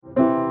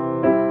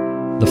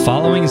The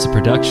following is a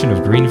production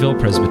of Greenville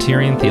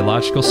Presbyterian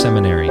Theological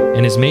Seminary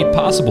and is made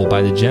possible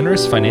by the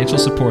generous financial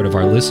support of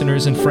our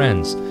listeners and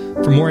friends.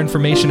 For more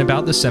information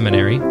about the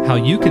seminary, how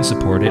you can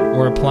support it,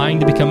 or applying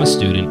to become a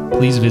student,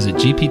 please visit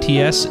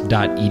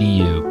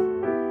gpts.edu.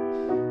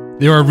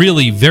 There are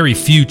really very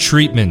few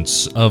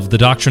treatments of the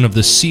doctrine of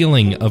the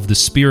sealing of the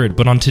Spirit,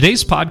 but on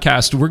today's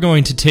podcast, we're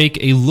going to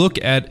take a look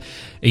at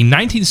a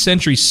 19th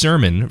century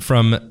sermon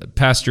from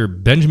Pastor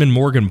Benjamin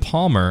Morgan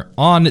Palmer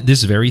on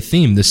this very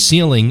theme, the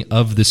sealing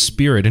of the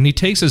Spirit. And he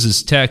takes as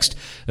his text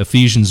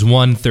Ephesians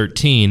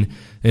 1:13,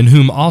 in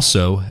whom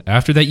also,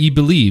 after that ye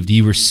believed,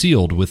 ye were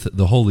sealed with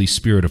the Holy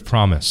Spirit of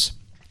promise.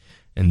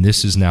 And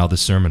this is now the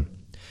sermon.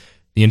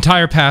 The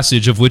entire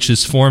passage, of which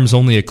this forms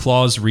only a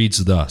clause,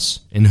 reads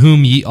thus: In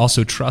whom ye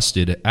also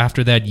trusted,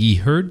 after that ye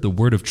heard the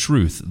word of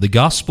truth, the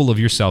gospel of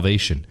your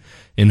salvation,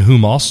 in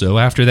whom also,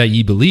 after that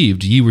ye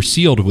believed, ye were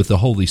sealed with the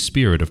Holy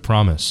Spirit of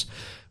promise,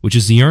 which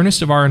is the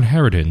earnest of our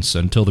inheritance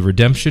until the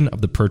redemption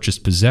of the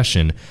purchased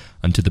possession,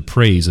 unto the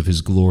praise of his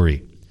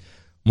glory.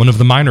 One of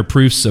the minor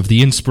proofs of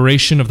the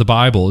inspiration of the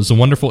Bible is the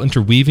wonderful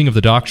interweaving of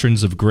the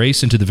doctrines of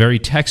grace into the very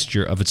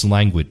texture of its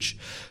language,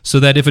 so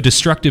that if a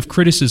destructive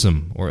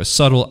criticism or a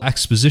subtle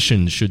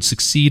exposition should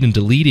succeed in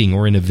deleting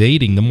or in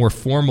evading the more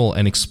formal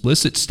and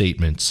explicit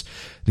statements,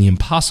 the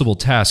impossible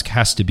task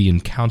has to be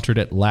encountered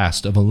at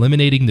last of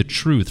eliminating the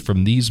truth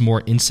from these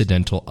more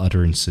incidental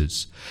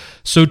utterances.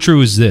 So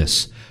true is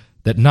this,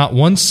 that not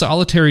one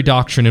solitary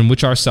doctrine in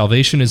which our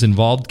salvation is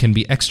involved can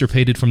be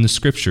extirpated from the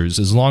Scriptures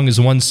as long as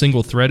one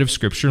single thread of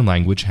Scripture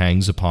language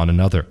hangs upon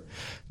another.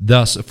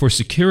 Thus, for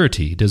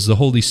security, does the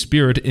Holy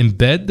Spirit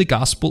embed the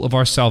gospel of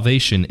our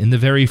salvation in the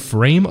very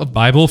frame of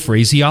Bible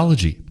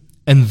phraseology.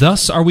 And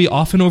thus are we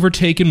often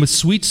overtaken with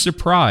sweet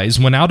surprise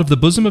when out of the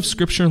bosom of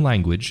Scripture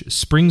language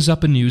springs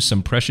up anew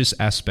some precious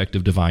aspect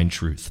of divine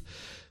truth.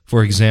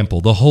 For example,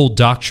 the whole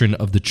doctrine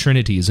of the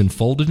Trinity is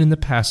enfolded in the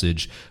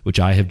passage which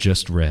I have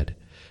just read,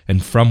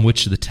 and from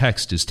which the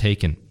text is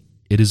taken.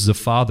 It is the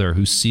Father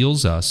who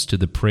seals us to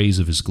the praise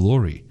of his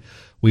glory.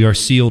 We are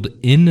sealed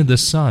in the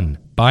Son,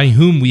 by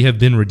whom we have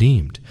been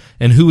redeemed,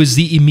 and who is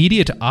the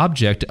immediate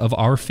object of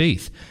our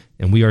faith,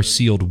 and we are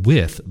sealed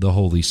with the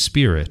Holy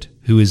Spirit,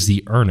 who is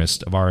the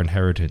earnest of our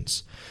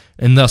inheritance.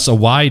 And thus a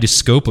wide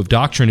scope of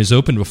doctrine is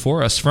opened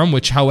before us, from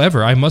which,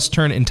 however, I must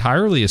turn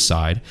entirely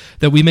aside,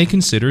 that we may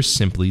consider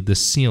simply the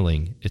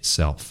sealing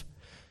itself.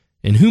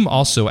 In whom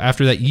also,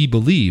 after that ye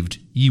believed,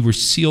 ye were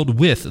sealed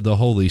with the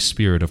Holy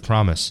Spirit of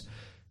promise.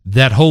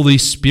 That Holy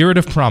Spirit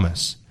of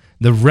promise,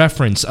 the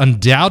reference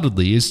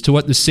undoubtedly is to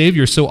what the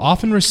Savior so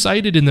often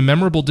recited in the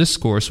memorable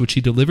discourse which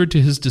he delivered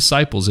to his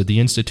disciples at the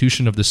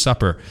institution of the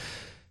supper.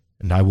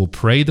 And I will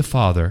pray the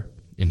Father,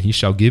 and he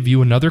shall give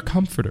you another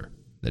Comforter,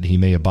 that he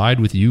may abide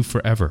with you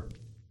forever.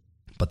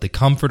 But the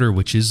Comforter,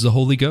 which is the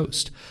Holy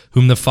Ghost,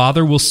 whom the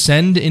Father will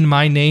send in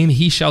my name,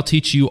 he shall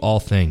teach you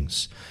all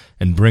things,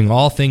 and bring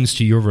all things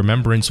to your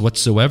remembrance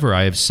whatsoever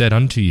I have said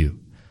unto you.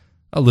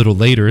 A little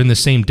later in the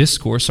same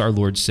discourse our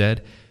Lord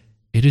said,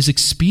 It is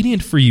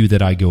expedient for you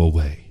that I go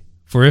away.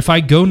 For if I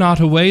go not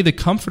away, the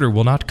Comforter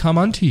will not come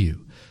unto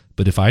you.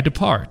 But if I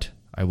depart,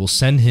 I will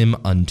send him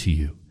unto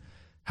you.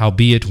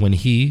 Howbeit, when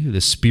he,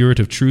 the Spirit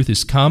of truth,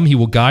 is come, he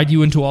will guide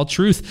you into all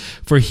truth.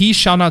 For he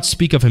shall not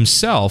speak of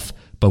himself,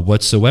 but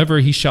whatsoever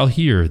he shall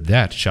hear,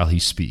 that shall he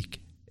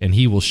speak. And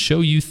he will show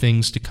you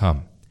things to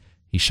come.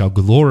 He shall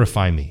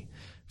glorify me,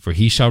 for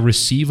he shall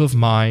receive of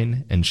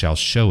mine, and shall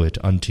show it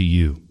unto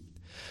you.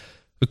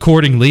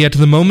 Accordingly, at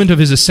the moment of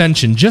his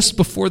ascension, just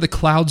before the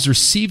clouds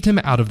received him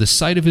out of the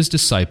sight of his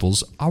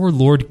disciples, our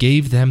Lord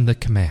gave them the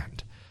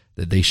command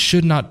that they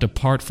should not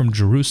depart from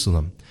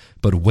Jerusalem,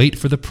 but wait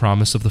for the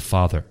promise of the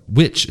Father,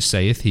 which,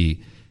 saith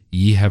he,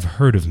 ye have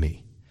heard of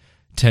me.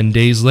 10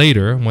 days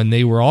later, when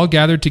they were all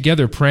gathered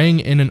together praying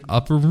in an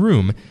upper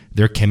room,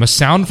 there came a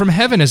sound from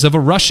heaven as of a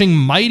rushing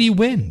mighty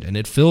wind, and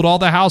it filled all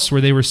the house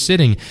where they were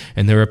sitting.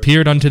 And there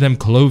appeared unto them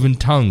cloven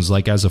tongues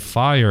like as of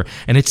fire,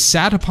 and it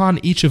sat upon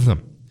each of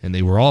them. And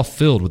they were all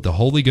filled with the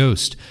Holy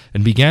Ghost,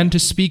 and began to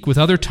speak with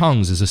other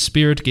tongues as the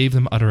Spirit gave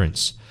them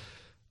utterance.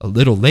 A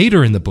little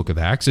later in the book of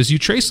Acts, as you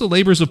trace the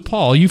labors of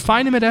Paul, you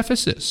find him at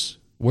Ephesus,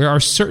 where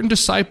are certain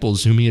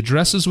disciples whom he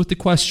addresses with the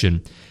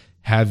question,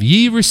 Have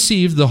ye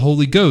received the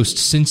Holy Ghost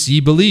since ye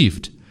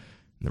believed?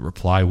 And the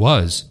reply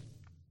was,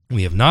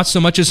 We have not so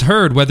much as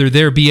heard whether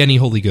there be any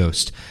Holy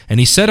Ghost. And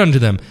he said unto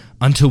them,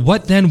 Unto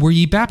what then were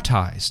ye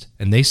baptized?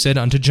 And they said,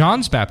 Unto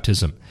John's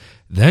baptism.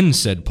 Then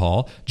said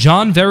Paul,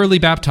 John verily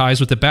baptized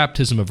with the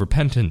baptism of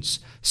repentance,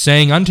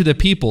 saying unto the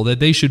people that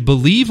they should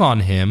believe on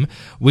him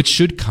which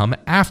should come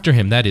after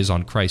him, that is,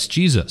 on Christ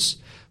Jesus.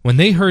 When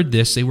they heard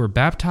this, they were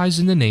baptized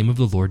in the name of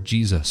the Lord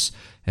Jesus.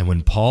 And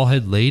when Paul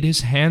had laid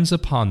his hands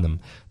upon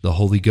them, the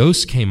Holy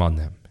Ghost came on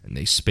them, and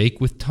they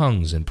spake with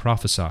tongues and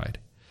prophesied.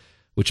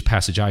 Which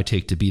passage I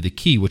take to be the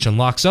key, which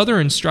unlocks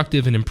other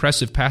instructive and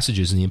impressive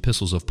passages in the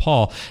epistles of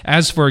Paul,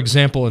 as, for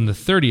example, in the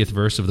 30th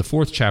verse of the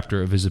 4th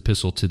chapter of his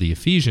epistle to the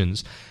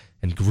Ephesians,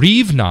 And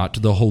grieve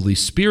not the Holy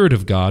Spirit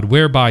of God,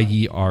 whereby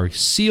ye are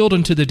sealed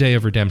unto the day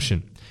of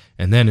redemption.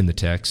 And then in the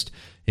text,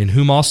 In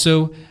whom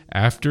also,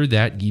 after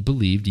that ye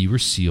believed, ye were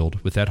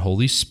sealed with that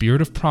Holy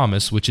Spirit of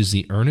promise, which is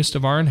the earnest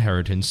of our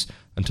inheritance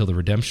until the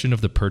redemption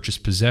of the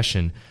purchased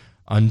possession,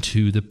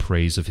 unto the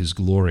praise of his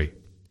glory.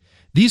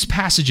 These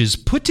passages,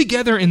 put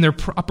together in their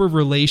proper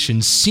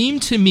relations, seem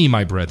to me,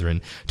 my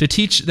brethren, to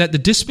teach that the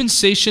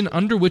dispensation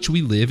under which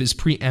we live is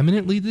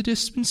preeminently the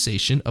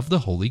dispensation of the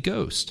Holy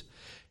Ghost.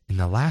 In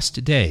the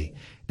last day,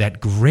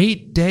 that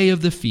great day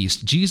of the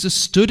feast, Jesus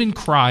stood and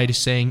cried,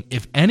 saying,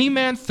 If any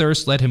man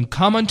thirst, let him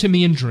come unto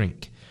me and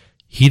drink.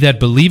 He that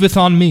believeth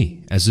on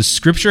me, as the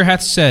Scripture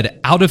hath said,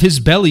 out of his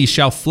belly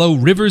shall flow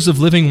rivers of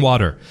living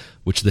water,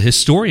 which the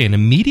historian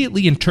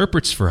immediately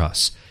interprets for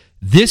us.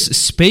 This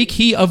spake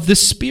he of the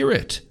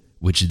Spirit,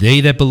 which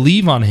they that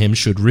believe on him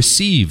should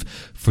receive,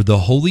 for the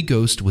Holy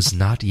Ghost was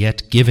not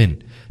yet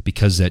given,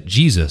 because that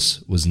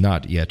Jesus was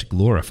not yet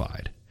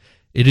glorified.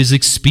 It is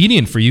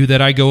expedient for you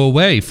that I go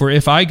away, for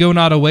if I go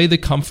not away, the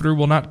Comforter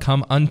will not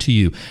come unto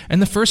you.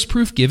 And the first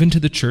proof given to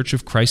the church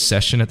of Christ's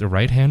session at the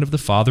right hand of the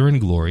Father in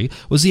glory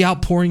was the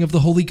outpouring of the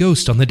Holy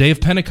Ghost on the day of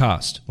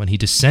Pentecost, when he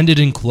descended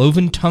in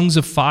cloven tongues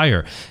of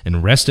fire,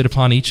 and rested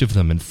upon each of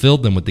them, and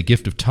filled them with the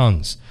gift of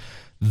tongues.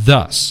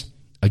 Thus,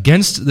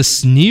 against the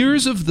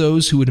sneers of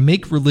those who would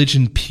make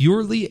religion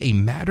purely a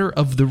matter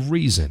of the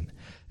reason,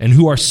 and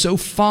who are so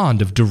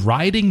fond of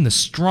deriding the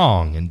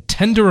strong and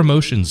tender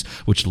emotions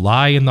which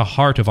lie in the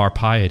heart of our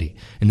piety,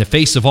 in the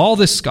face of all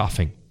this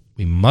scoffing,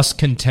 we must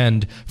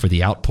contend for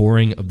the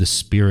outpouring of the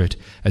Spirit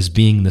as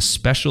being the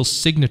special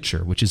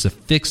signature which is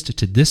affixed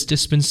to this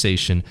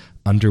dispensation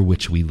under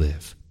which we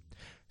live.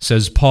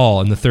 Says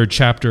Paul in the 3rd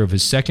chapter of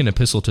his 2nd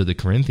epistle to the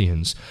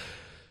Corinthians,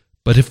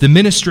 But if the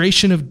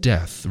ministration of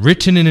death,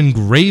 written and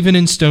engraven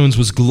in stones,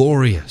 was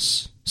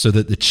glorious, so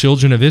that the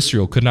children of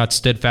Israel could not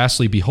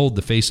steadfastly behold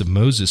the face of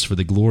Moses for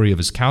the glory of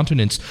his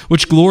countenance,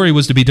 which glory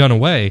was to be done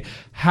away,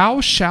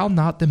 how shall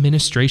not the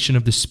ministration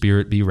of the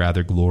Spirit be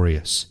rather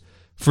glorious?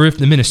 For if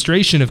the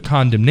ministration of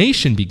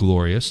condemnation be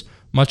glorious,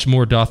 much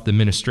more doth the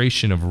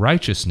ministration of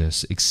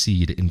righteousness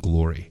exceed in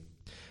glory.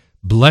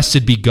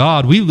 Blessed be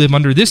God, we live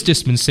under this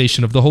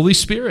dispensation of the Holy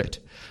Spirit.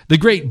 The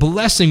great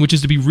blessing which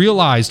is to be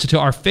realized to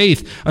our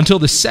faith until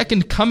the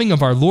second coming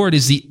of our Lord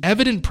is the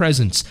evident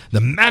presence, the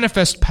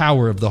manifest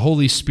power of the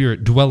Holy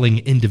Spirit dwelling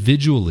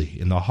individually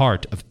in the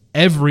heart of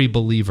every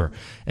believer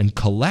and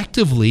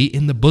collectively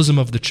in the bosom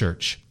of the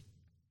church.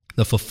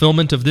 The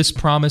fulfillment of this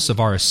promise of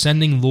our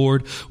ascending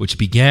Lord, which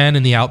began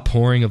in the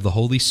outpouring of the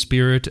Holy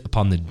Spirit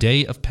upon the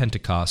day of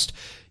Pentecost,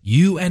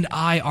 you and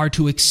I are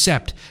to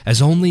accept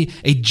as only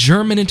a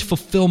germinant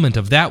fulfillment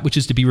of that which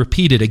is to be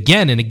repeated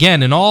again and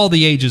again in all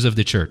the ages of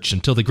the church,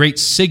 until the great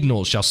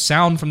signal shall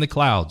sound from the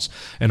clouds,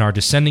 and our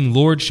descending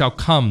Lord shall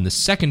come the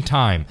second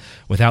time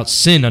without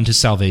sin unto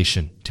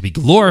salvation, to be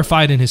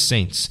glorified in his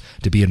saints,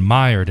 to be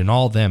admired in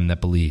all them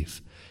that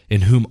believe,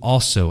 in whom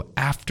also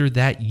after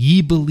that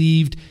ye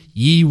believed,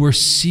 ye were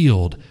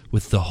sealed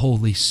with the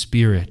Holy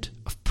Spirit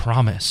of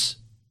promise.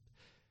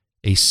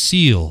 A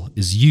seal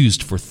is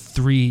used for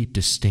 3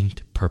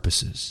 distinct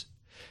purposes.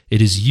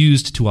 It is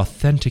used to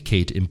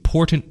authenticate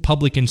important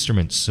public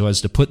instruments so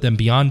as to put them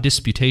beyond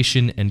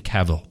disputation and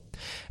cavil.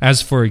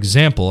 As, for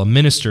example, a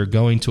minister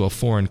going to a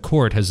foreign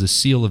court has the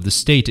seal of the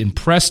state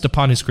impressed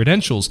upon his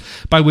credentials,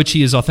 by which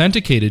he is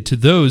authenticated to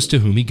those to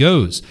whom he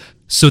goes,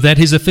 so that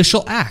his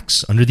official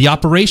acts under the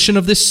operation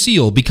of this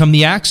seal become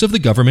the acts of the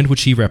government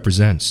which he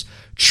represents.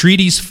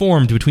 Treaties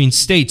formed between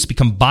states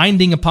become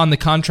binding upon the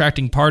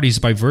contracting parties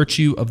by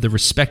virtue of the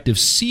respective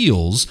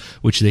seals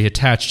which they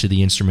attach to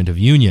the instrument of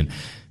union,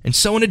 and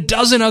so in a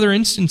dozen other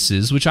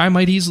instances which I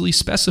might easily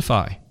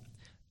specify.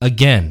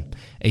 Again,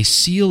 a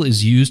seal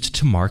is used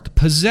to mark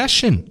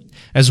possession,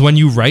 as when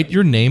you write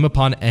your name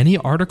upon any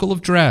article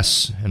of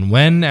dress, and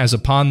when, as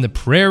upon the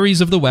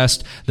prairies of the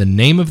West, the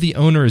name of the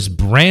owner is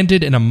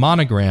branded in a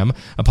monogram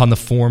upon the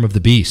form of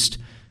the beast.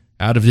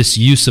 Out of this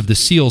use of the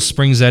seal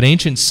springs that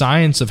ancient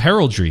science of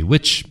heraldry,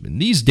 which, in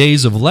these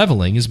days of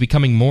leveling, is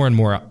becoming more and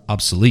more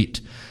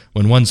obsolete.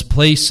 When one's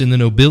place in the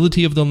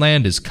nobility of the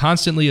land is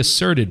constantly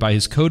asserted by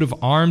his coat of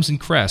arms and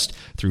crest,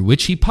 through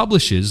which he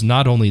publishes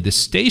not only the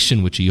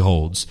station which he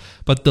holds,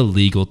 but the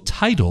legal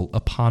title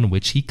upon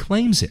which he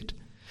claims it.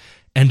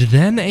 And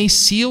then a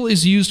seal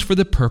is used for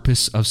the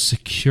purpose of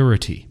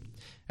security.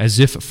 As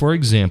if, for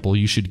example,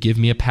 you should give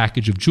me a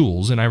package of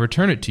jewels and I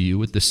return it to you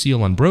with the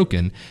seal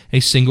unbroken, a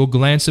single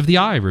glance of the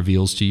eye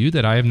reveals to you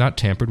that I have not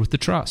tampered with the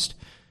trust.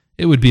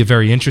 It would be a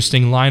very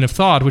interesting line of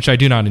thought, which I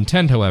do not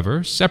intend,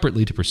 however,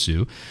 separately to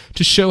pursue,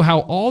 to show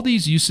how all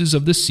these uses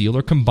of the seal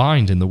are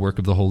combined in the work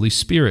of the Holy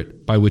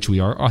Spirit, by which we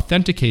are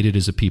authenticated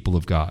as a people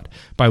of God,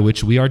 by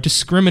which we are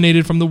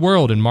discriminated from the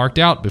world and marked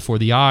out before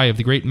the eye of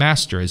the great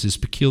Master as his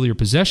peculiar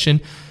possession,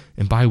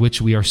 and by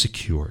which we are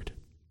secured,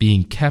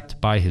 being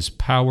kept by his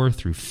power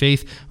through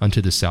faith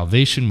unto the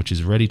salvation which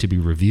is ready to be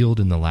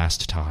revealed in the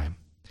last time.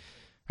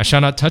 I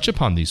shall not touch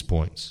upon these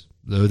points,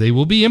 though they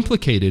will be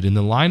implicated in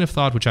the line of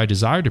thought which I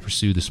desire to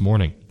pursue this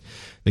morning.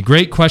 The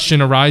great question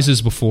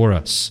arises before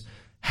us: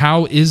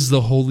 how is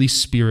the Holy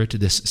Spirit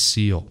this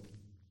seal?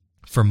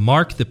 For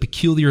mark the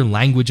peculiar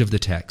language of the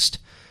text: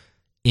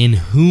 in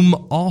whom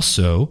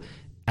also,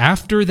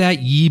 after that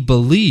ye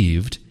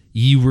believed,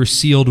 ye were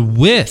sealed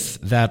with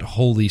that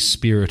Holy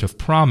Spirit of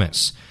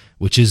promise,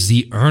 which is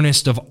the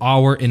earnest of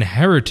our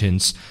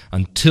inheritance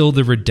until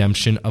the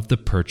redemption of the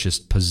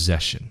purchased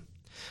possession.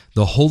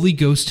 The Holy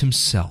Ghost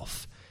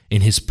himself,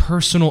 in his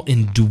personal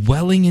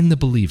indwelling in the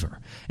believer,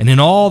 and in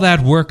all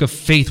that work of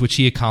faith which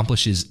he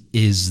accomplishes,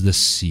 is the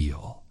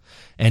seal.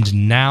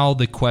 And now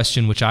the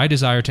question which I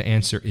desire to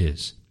answer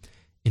is,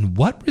 in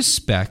what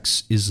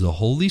respects is the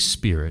Holy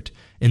Spirit,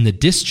 in the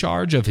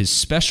discharge of his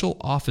special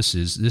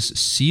offices, this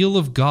seal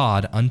of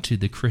God unto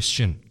the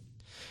Christian?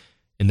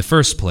 In the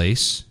first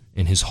place,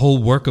 in his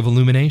whole work of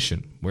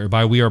illumination,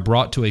 whereby we are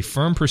brought to a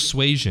firm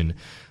persuasion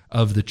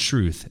of the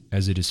truth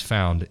as it is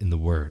found in the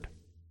Word.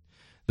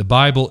 The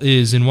Bible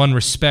is, in one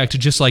respect,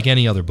 just like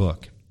any other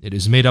book. It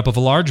is made up of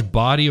a large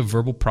body of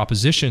verbal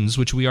propositions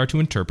which we are to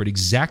interpret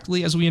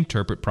exactly as we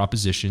interpret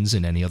propositions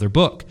in any other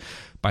book,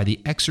 by the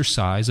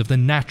exercise of the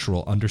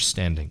natural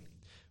understanding.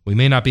 We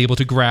may not be able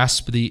to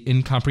grasp the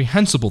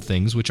incomprehensible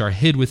things which are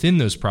hid within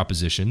those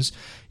propositions,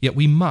 yet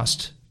we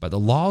must, by the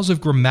laws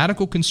of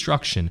grammatical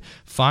construction,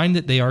 find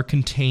that they are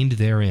contained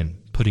therein,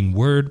 putting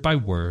word by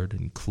word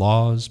and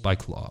clause by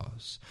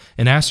clause,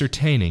 and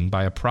ascertaining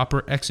by a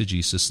proper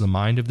exegesis the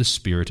mind of the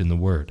Spirit in the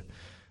Word.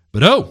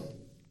 But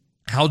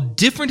how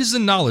different is the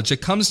knowledge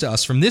that comes to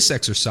us from this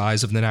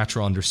exercise of the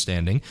natural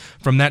understanding,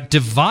 from that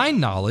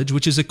divine knowledge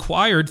which is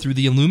acquired through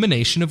the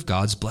illumination of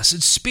God's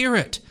blessed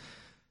Spirit.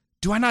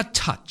 Do I not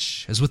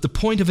touch, as with the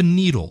point of a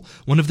needle,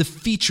 one of the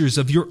features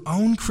of your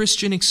own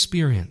Christian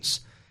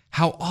experience?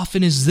 How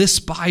often is this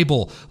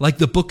Bible like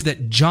the book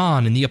that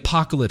John in the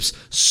Apocalypse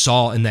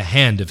saw in the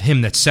hand of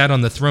him that sat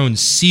on the throne,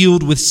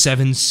 sealed with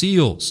 7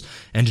 seals?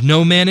 And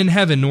no man in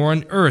heaven nor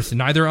on earth,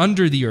 neither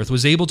under the earth,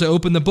 was able to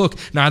open the book,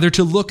 neither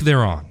to look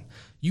thereon.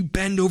 You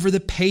bend over the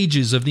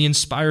pages of the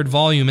inspired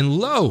volume, and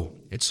lo,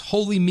 its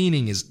holy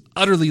meaning is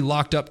utterly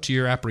locked up to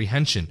your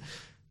apprehension.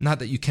 Not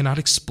that you cannot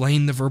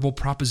explain the verbal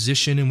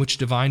proposition in which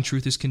divine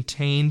truth is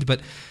contained, but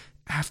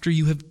after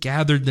you have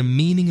gathered the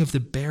meaning of the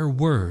bare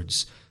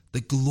words, the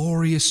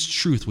glorious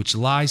truth which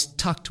lies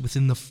tucked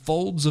within the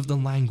folds of the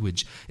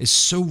language is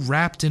so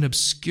wrapped in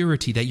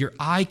obscurity that your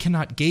eye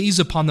cannot gaze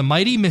upon the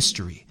mighty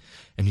mystery,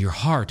 and your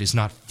heart is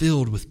not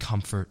filled with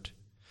comfort.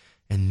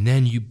 And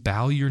then you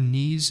bow your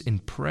knees in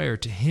prayer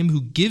to him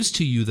who gives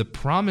to you the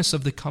promise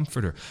of the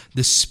Comforter,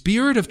 the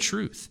Spirit of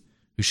truth,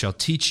 who shall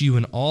teach you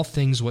in all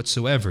things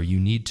whatsoever you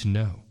need to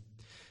know.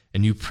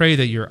 And you pray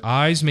that your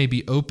eyes may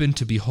be opened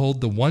to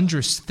behold the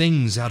wondrous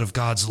things out of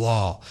God's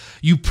law.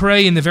 You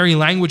pray in the very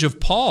language of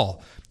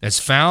Paul, as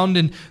found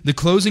in the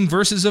closing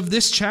verses of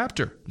this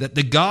chapter, that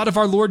the God of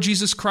our Lord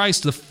Jesus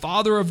Christ, the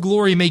Father of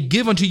glory, may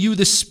give unto you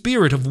the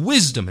spirit of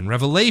wisdom and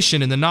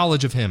revelation in the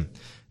knowledge of him,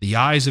 the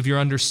eyes of your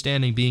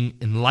understanding being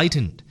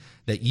enlightened,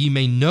 that ye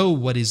may know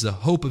what is the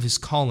hope of his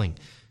calling,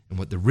 and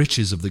what the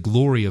riches of the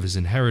glory of his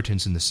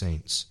inheritance in the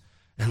saints.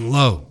 And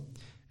lo,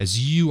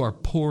 as you are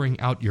pouring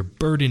out your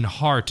burdened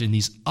heart in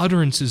these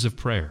utterances of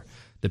prayer,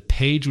 the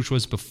page which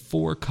was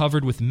before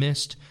covered with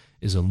mist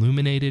is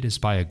illuminated as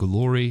by a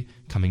glory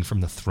coming from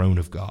the throne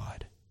of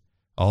God.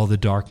 All the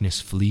darkness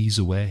flees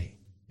away,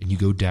 and you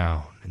go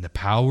down in the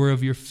power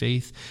of your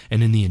faith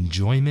and in the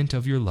enjoyment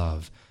of your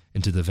love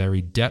into the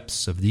very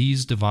depths of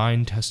these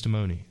divine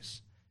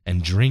testimonies,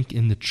 and drink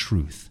in the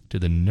truth to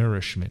the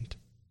nourishment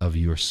of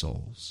your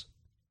souls.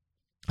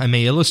 I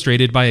may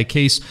illustrate it by a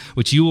case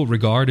which you will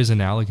regard as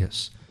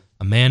analogous.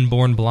 A man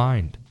born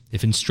blind,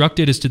 if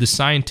instructed as to the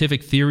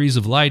scientific theories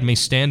of light, may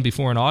stand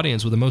before an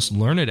audience with the most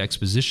learned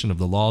exposition of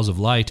the laws of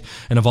light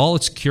and of all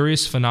its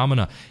curious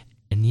phenomena,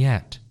 and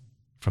yet,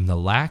 from the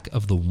lack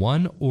of the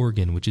one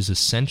organ which is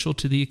essential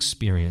to the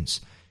experience,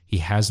 he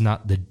has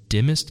not the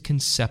dimmest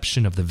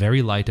conception of the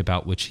very light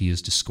about which he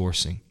is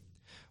discoursing.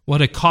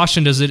 What a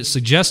caution does it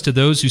suggest to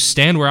those who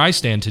stand where I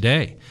stand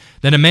today,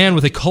 that a man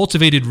with a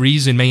cultivated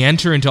reason may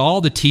enter into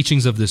all the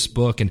teachings of this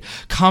book and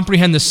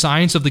comprehend the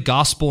science of the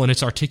gospel and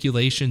its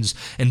articulations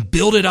and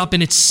build it up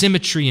in its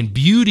symmetry and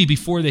beauty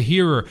before the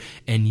hearer,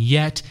 and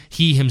yet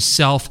he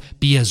himself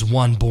be as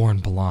one born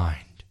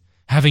blind,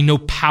 having no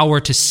power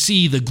to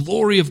see the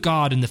glory of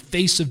God in the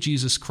face of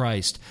Jesus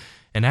Christ.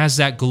 And as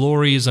that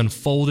glory is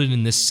unfolded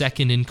in this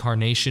second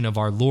incarnation of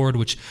our Lord,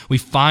 which we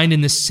find in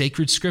the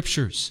sacred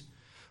scriptures,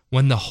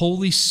 when the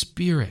Holy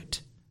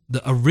Spirit,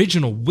 the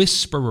original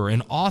whisperer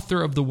and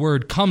author of the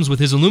word, comes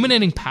with his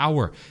illuminating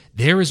power,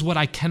 there is what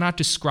I cannot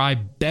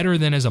describe better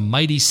than as a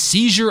mighty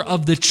seizure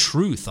of the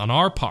truth on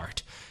our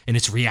part, in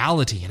its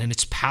reality and in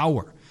its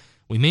power.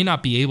 We may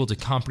not be able to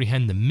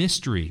comprehend the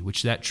mystery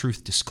which that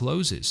truth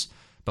discloses,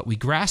 but we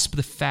grasp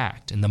the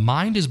fact, and the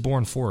mind is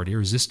borne forward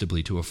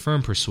irresistibly to a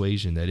firm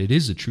persuasion that it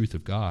is the truth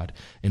of God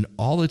in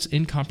all its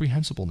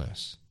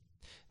incomprehensibleness.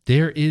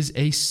 There is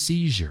a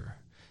seizure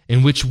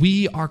in which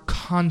we are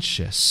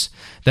conscious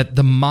that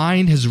the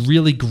mind has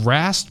really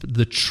grasped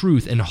the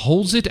truth and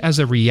holds it as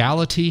a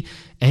reality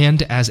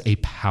and as a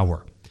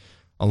power.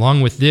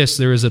 Along with this,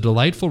 there is a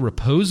delightful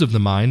repose of the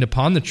mind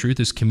upon the truth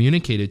as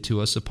communicated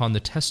to us upon the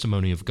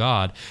testimony of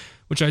God,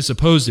 which I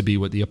suppose to be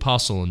what the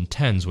apostle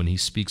intends when he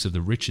speaks of the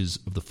riches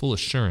of the full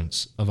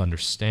assurance of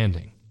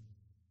understanding.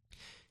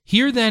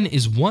 Here then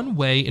is one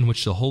way in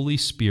which the Holy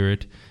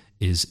Spirit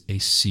is a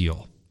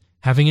seal.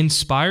 Having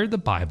inspired the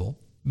Bible,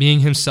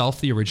 being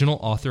himself the original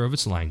author of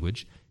its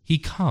language, he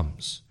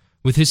comes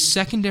with his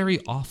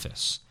secondary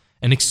office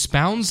and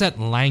expounds that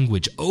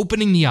language,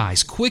 opening the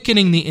eyes,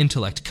 quickening the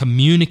intellect,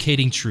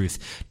 communicating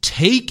truth,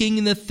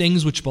 taking the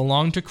things which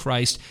belong to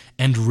Christ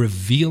and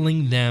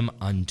revealing them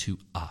unto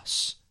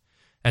us.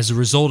 As a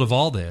result of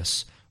all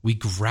this, we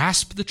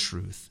grasp the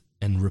truth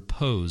and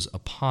repose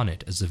upon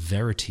it as the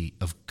verity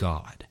of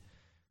God.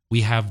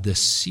 We have the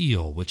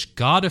seal which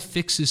God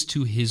affixes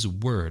to his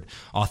word,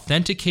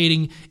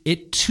 authenticating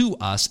it to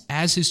us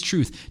as his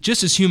truth,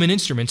 just as human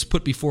instruments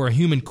put before a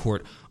human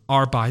court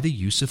are by the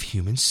use of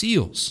human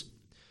seals.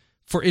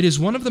 For it is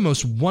one of the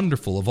most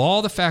wonderful of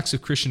all the facts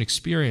of Christian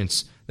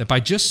experience that by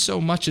just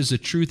so much as the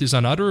truth is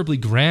unutterably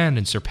grand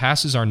and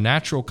surpasses our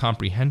natural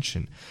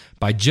comprehension,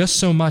 by just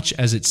so much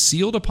as it's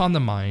sealed upon the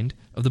mind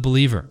of the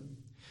believer.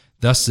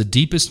 Thus the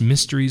deepest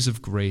mysteries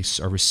of grace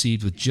are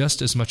received with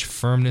just as much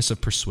firmness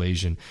of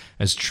persuasion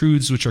as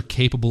truths which are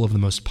capable of the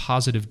most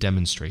positive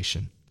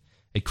demonstration.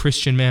 A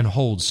Christian man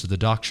holds to the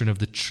doctrine of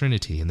the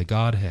Trinity and the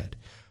Godhead,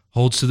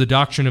 holds to the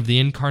doctrine of the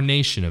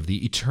incarnation of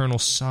the eternal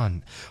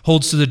Son,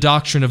 holds to the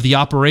doctrine of the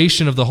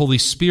operation of the Holy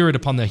Spirit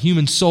upon the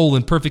human soul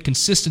in perfect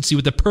consistency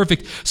with the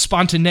perfect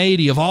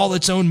spontaneity of all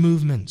its own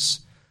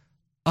movements.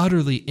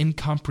 Utterly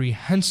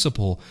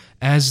incomprehensible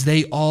as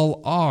they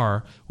all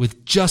are,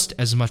 with just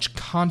as much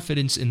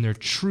confidence in their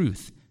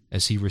truth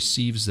as he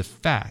receives the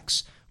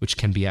facts which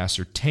can be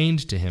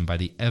ascertained to him by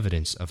the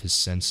evidence of his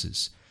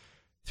senses.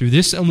 Through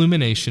this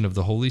illumination of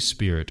the Holy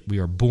Spirit, we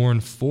are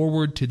borne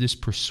forward to this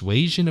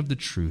persuasion of the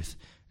truth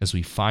as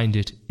we find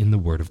it in the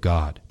Word of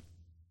God.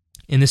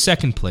 In the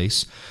second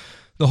place,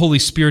 the Holy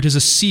Spirit is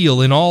a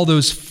seal in all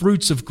those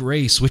fruits of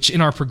grace which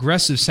in our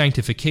progressive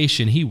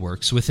sanctification he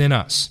works within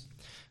us.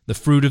 The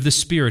fruit of the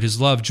Spirit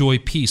is love, joy,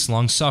 peace,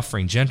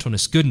 long-suffering,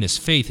 gentleness, goodness,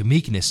 faith,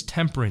 meekness,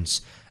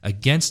 temperance.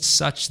 Against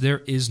such there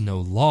is no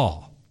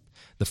law.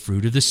 The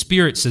fruit of the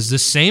Spirit, says the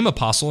same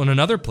apostle in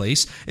another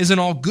place, is in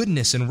all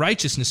goodness and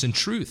righteousness and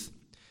truth.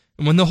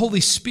 And when the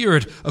Holy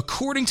Spirit,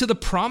 according to the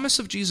promise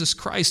of Jesus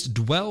Christ,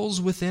 dwells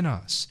within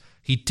us,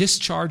 he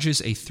discharges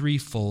a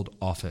threefold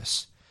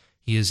office.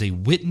 He is a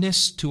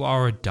witness to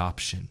our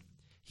adoption.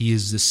 He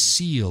is the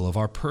seal of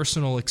our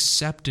personal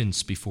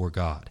acceptance before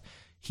God.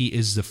 He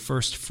is the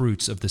first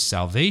fruits of the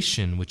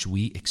salvation which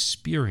we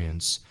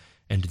experience,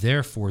 and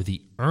therefore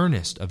the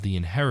earnest of the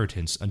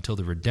inheritance until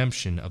the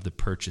redemption of the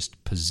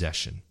purchased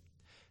possession.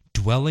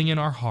 Dwelling in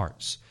our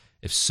hearts,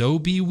 if so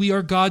be we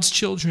are God's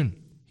children,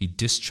 he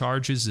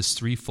discharges this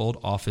threefold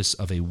office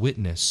of a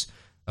witness,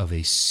 of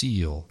a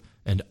seal,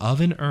 and of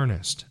an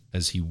earnest,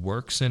 as he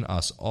works in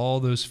us all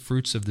those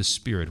fruits of the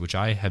Spirit which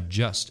I have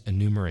just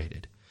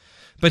enumerated.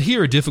 But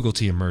here a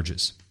difficulty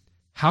emerges.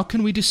 How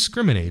can we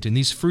discriminate in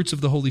these fruits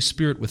of the Holy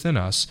Spirit within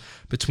us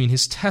between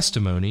his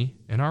testimony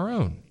and our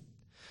own?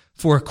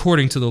 For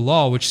according to the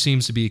law which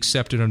seems to be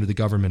accepted under the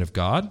government of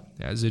God,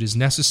 as it is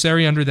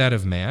necessary under that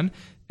of man,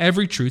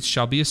 every truth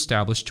shall be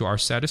established to our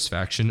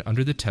satisfaction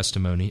under the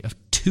testimony of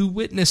two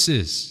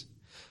witnesses.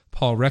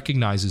 Paul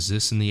recognizes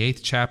this in the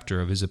 8th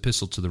chapter of his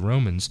epistle to the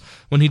Romans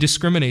when he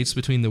discriminates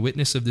between the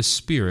witness of the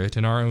Spirit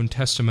and our own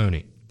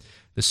testimony.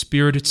 The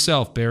Spirit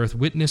itself beareth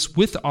witness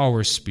with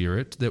our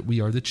spirit that we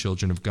are the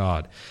children of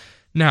God.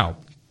 Now,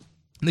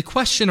 the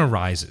question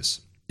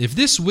arises, if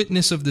this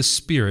witness of the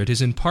Spirit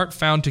is in part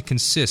found to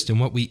consist in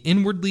what we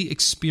inwardly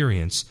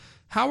experience,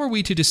 how are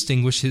we to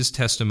distinguish his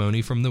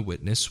testimony from the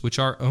witness which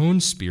our own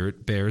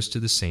spirit bears to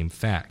the same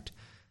fact?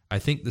 I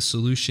think the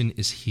solution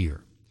is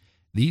here.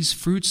 These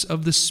fruits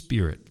of the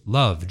Spirit,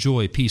 love,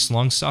 joy, peace,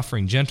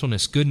 long-suffering,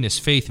 gentleness, goodness,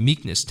 faith,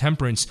 meekness,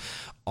 temperance,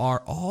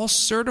 are all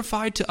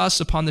certified to us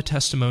upon the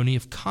testimony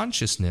of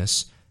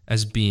consciousness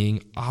as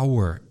being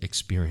our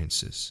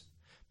experiences.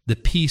 The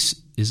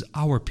peace is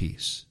our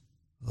peace.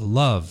 The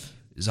love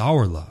is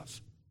our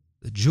love.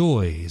 The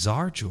joy is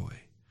our joy.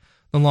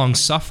 The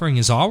long-suffering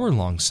is our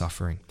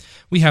long-suffering.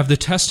 We have the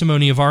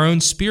testimony of our own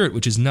spirit,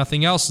 which is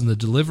nothing else than the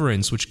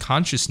deliverance which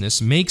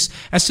consciousness makes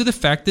as to the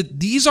fact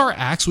that these are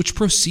acts which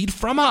proceed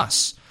from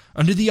us,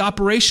 under the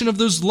operation of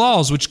those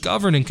laws which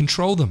govern and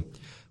control them.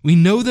 We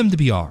know them to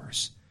be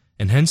ours,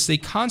 and hence they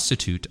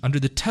constitute, under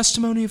the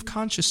testimony of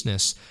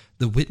consciousness,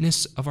 the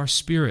witness of our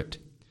spirit.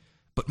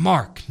 But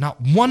mark,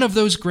 not one of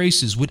those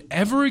graces would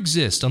ever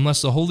exist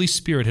unless the Holy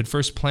Spirit had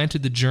first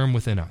planted the germ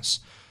within us,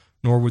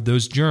 nor would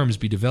those germs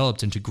be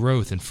developed into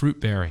growth and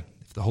fruit-bearing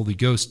if the Holy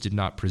Ghost did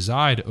not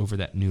preside over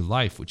that new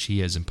life which he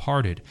has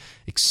imparted,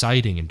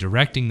 exciting and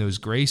directing those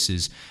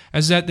graces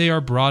as that they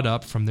are brought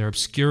up from their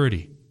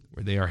obscurity,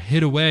 where they are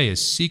hid away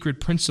as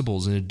secret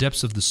principles in the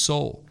depths of the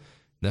soul.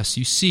 Thus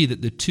you see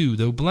that the two,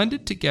 though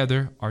blended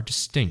together, are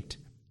distinct.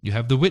 You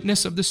have the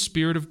witness of the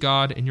Spirit of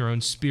God in your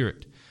own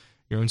spirit.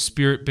 Your own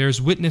spirit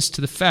bears witness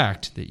to the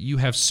fact that you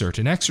have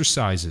certain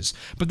exercises,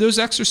 but those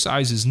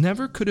exercises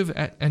never could have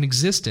an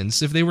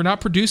existence if they were not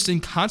produced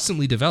and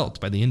constantly developed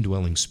by the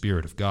indwelling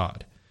Spirit of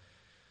God.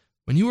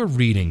 When you are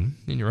reading,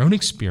 in your own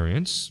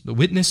experience, the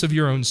witness of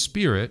your own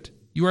spirit,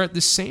 you are at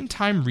the same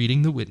time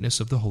reading the witness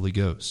of the Holy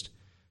Ghost.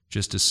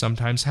 Just as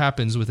sometimes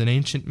happens with an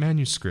ancient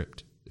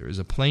manuscript, there is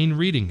a plain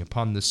reading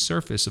upon the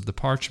surface of the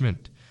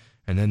parchment,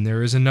 and then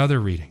there is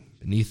another reading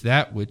beneath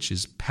that which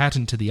is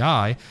patent to the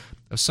eye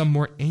of some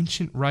more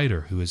ancient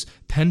writer who has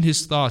penned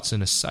his thoughts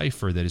in a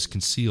cipher that is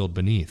concealed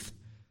beneath.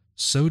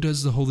 So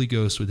does the Holy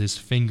Ghost with his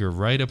finger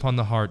write upon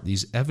the heart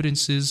these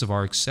evidences of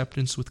our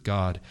acceptance with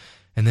God,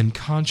 and then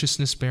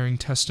consciousness bearing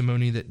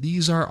testimony that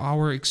these are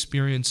our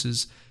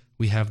experiences.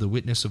 We have the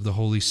witness of the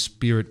Holy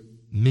Spirit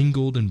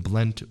mingled and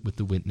blent with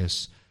the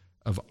witness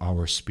of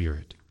our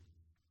spirit.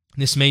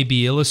 This may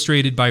be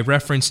illustrated by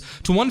reference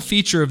to one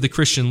feature of the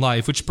Christian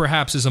life, which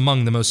perhaps is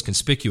among the most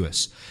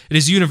conspicuous. It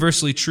is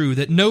universally true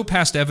that no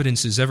past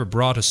evidences ever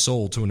brought a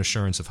soul to an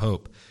assurance of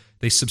hope.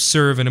 They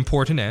subserve an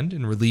important end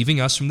in relieving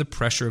us from the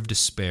pressure of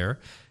despair.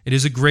 It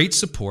is a great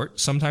support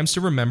sometimes to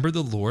remember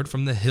the Lord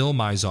from the hill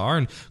Mizar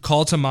and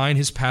call to mind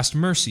his past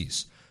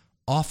mercies.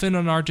 Often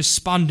in our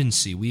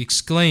despondency we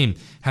exclaim,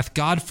 "Hath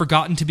God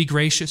forgotten to be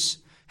gracious?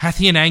 Hath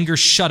he in anger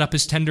shut up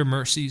his tender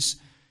mercies?"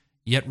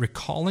 Yet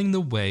recalling the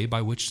way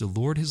by which the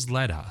Lord has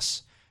led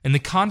us, and the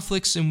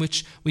conflicts in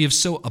which we have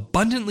so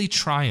abundantly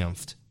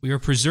triumphed, we are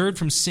preserved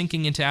from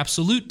sinking into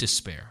absolute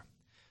despair.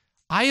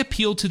 I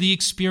appeal to the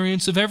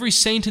experience of every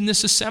saint in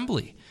this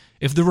assembly.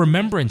 If the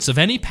remembrance of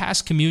any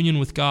past communion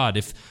with God,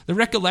 if the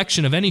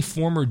recollection of any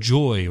former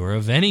joy or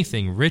of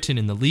anything written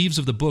in the leaves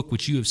of the book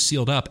which you have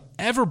sealed up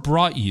ever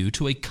brought you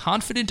to a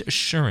confident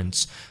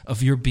assurance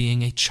of your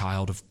being a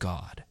child of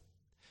God.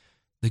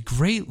 The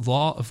great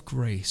law of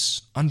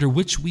grace under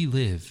which we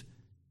live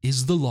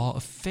is the law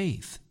of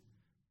faith.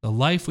 The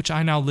life which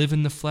I now live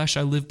in the flesh,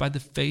 I live by the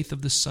faith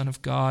of the Son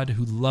of God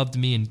who loved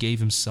me and gave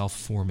himself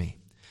for me.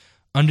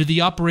 Under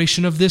the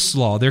operation of this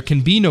law, there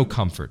can be no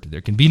comfort,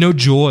 there can be no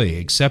joy,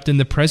 except in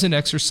the present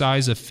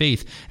exercise of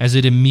faith as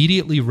it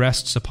immediately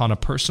rests upon a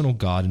personal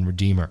God and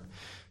Redeemer.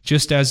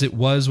 Just as it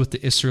was with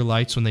the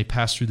Israelites when they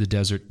passed through the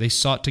desert, they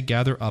sought to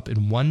gather up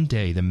in one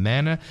day the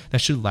manna that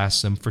should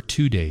last them for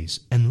 2 days.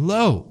 And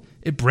lo,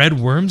 it bred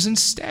worms and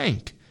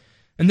stank.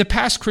 And the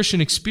past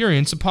Christian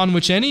experience upon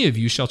which any of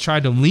you shall try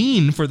to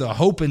lean for the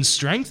hope and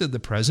strength of the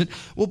present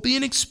will be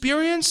an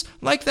experience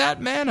like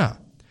that manna.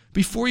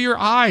 Before your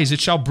eyes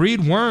it shall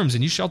breed worms,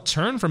 and you shall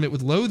turn from it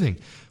with loathing.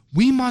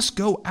 We must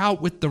go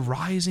out with the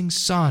rising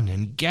sun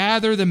and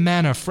gather the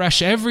manna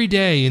fresh every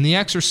day in the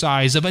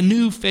exercise of a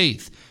new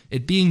faith,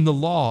 it being the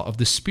law of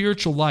the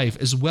spiritual life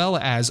as well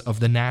as of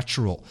the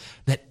natural,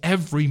 that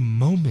every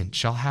moment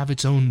shall have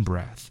its own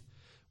breath.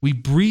 We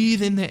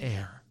breathe in the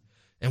air,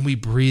 and we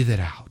breathe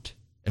it out.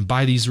 And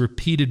by these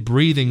repeated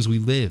breathings we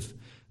live.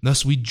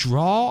 Thus we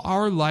draw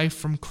our life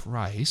from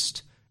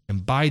Christ,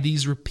 and by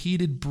these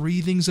repeated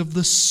breathings of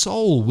the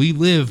soul we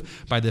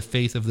live by the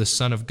faith of the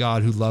Son of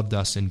God who loved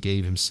us and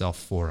gave himself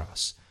for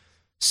us.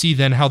 See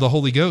then how the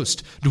Holy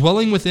Ghost,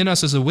 dwelling within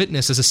us as a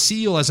witness, as a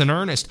seal, as an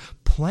earnest,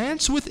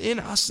 plants within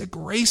us the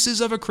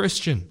graces of a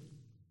Christian,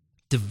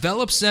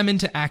 develops them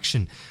into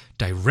action,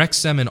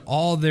 directs them in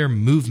all their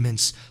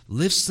movements,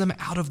 lifts them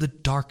out of the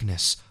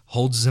darkness,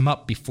 holds them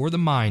up before the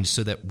mind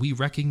so that we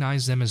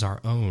recognize them as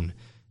our own,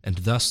 and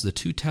thus the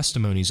two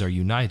testimonies are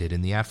united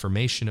in the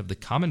affirmation of the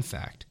common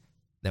fact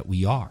that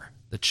we are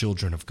the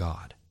children of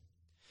God.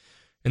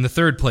 In the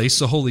third place,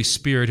 the Holy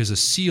Spirit is a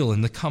seal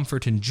in the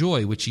comfort and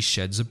joy which he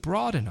sheds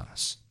abroad in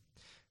us.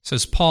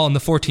 Says Paul in the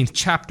 14th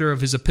chapter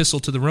of his epistle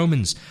to the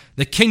Romans,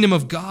 "The kingdom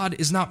of God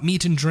is not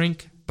meat and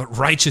drink, but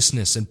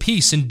righteousness and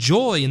peace and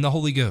joy in the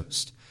Holy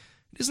Ghost."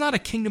 It is not a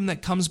kingdom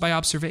that comes by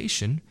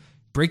observation,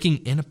 breaking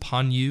in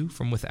upon you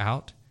from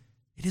without.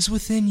 It is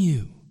within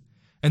you,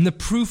 and the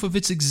proof of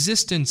its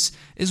existence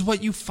is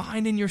what you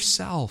find in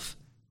yourself,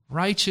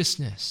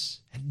 righteousness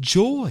and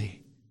joy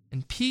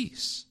and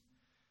peace.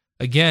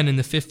 Again, in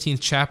the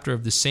 15th chapter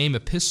of the same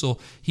epistle,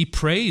 he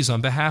prays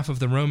on behalf of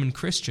the Roman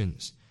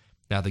Christians.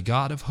 "Now the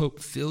God of hope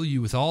fill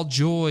you with all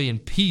joy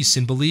and peace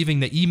in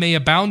believing that ye may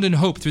abound in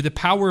hope through the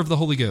power of the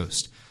Holy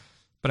Ghost."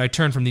 But I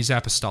turn from these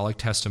apostolic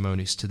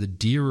testimonies to the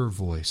dearer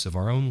voice of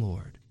our own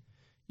Lord.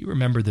 You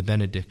remember the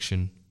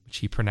benediction which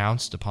he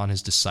pronounced upon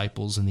his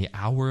disciples in the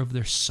hour of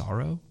their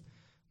sorrow,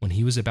 when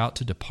he was about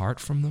to depart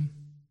from them?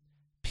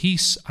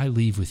 "Peace I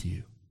leave with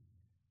you.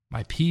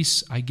 My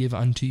peace I give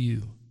unto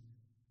you.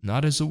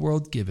 Not as the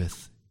world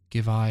giveth,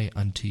 give I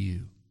unto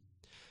you."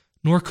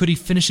 Nor could he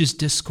finish his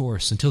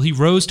discourse until he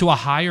rose to a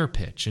higher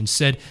pitch and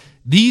said,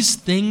 "These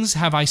things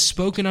have I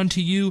spoken unto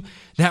you,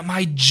 that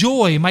my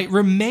joy might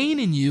remain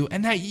in you,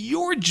 and that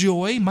your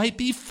joy might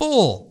be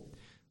full."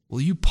 Will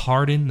you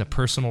pardon the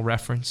personal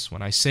reference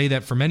when I say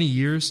that for many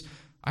years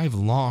I have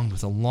longed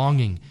with a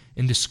longing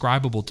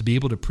indescribable to be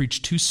able to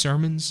preach 2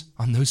 sermons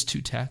on those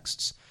 2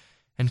 texts?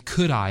 And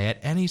could I at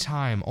any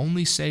time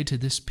only say to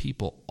this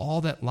people all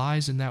that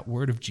lies in that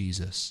word of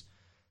Jesus,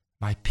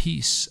 "My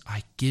peace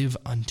I give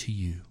unto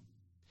you."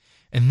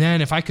 And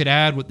then if I could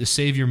add what the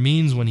Savior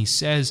means when he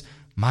says,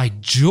 "My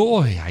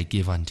joy I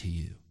give unto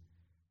you,"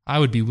 I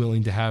would be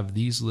willing to have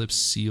these lips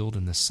sealed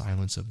in the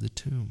silence of the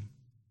tomb.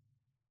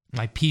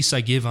 "My peace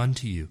I give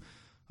unto you.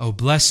 O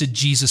blessed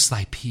Jesus,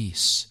 thy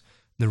peace,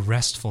 the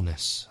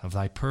restfulness of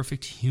thy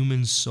perfect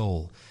human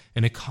soul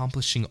in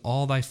accomplishing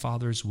all thy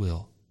Father's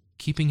will,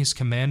 keeping his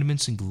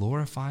commandments and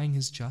glorifying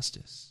his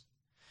justice.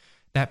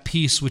 That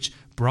peace which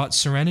brought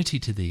serenity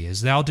to thee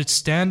as thou didst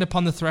stand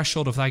upon the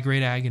threshold of thy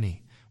great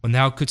agony, when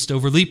thou couldst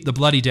overleap the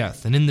bloody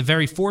death, and in the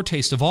very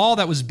foretaste of all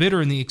that was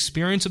bitter in the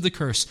experience of the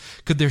curse,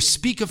 could there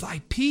speak of thy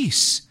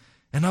peace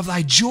and of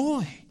thy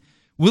joy,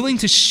 willing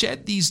to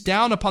shed these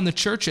down upon the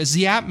church as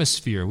the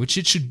atmosphere which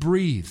it should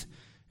breathe,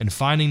 and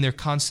finding their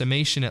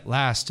consummation at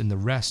last in the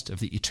rest of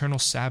the eternal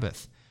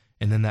Sabbath,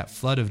 and in that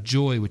flood of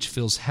joy which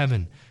fills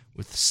heaven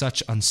with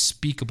such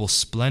unspeakable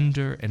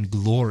splendor and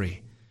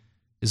glory.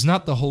 Is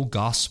not the whole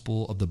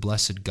gospel of the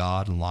blessed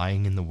God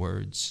lying in the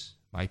words,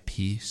 'My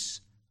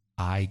peace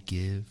I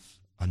give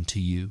unto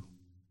you'?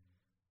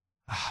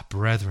 Ah,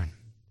 brethren,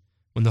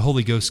 when the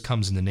Holy Ghost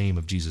comes in the name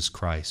of Jesus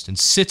Christ and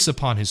sits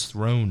upon his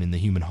throne in the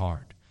human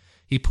heart,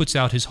 he puts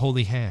out his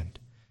holy hand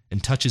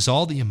and touches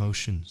all the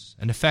emotions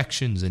and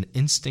affections and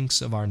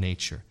instincts of our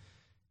nature,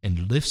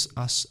 and lifts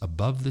us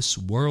above this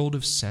world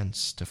of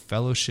sense to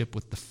fellowship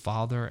with the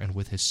Father and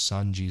with his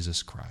Son,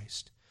 Jesus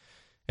Christ.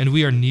 And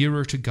we are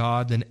nearer to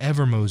God than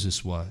ever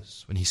Moses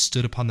was when he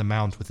stood upon the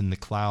mount within the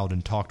cloud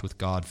and talked with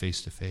God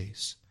face to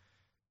face.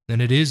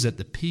 Then it is that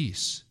the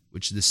peace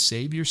which the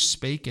Savior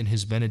spake in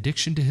his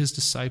benediction to his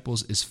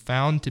disciples is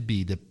found to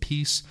be the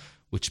peace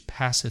which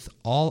passeth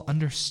all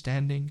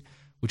understanding,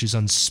 which is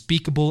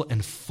unspeakable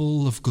and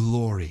full of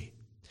glory.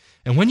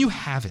 And when you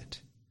have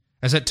it,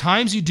 as at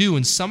times you do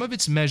in some of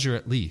its measure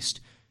at least,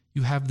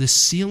 you have the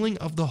sealing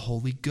of the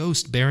Holy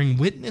Ghost bearing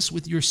witness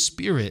with your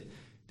spirit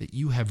that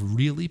you have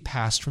really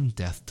passed from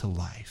death to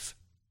life.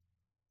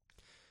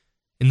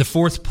 In the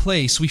fourth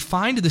place, we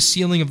find the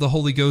sealing of the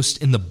Holy Ghost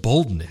in the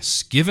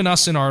boldness given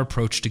us in our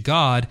approach to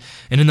God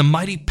and in the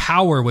mighty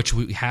power which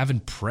we have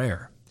in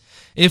prayer.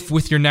 If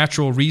with your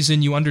natural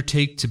reason you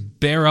undertake to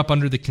bear up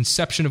under the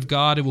conception of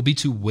God, it will be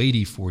too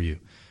weighty for you.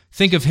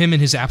 Think of him in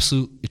his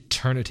absolute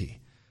eternity,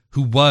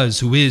 who was,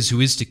 who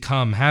is to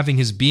come, having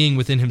his being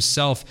within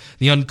himself,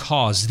 the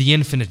uncaused, the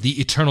infinite,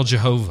 the eternal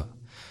Jehovah.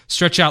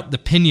 Stretch out the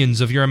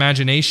pinions of your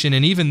imagination,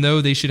 and even though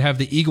they should have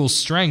the eagle's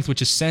strength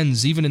which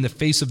ascends even in the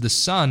face of the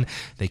sun,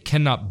 they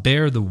cannot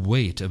bear the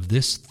weight of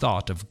this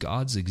thought of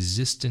God's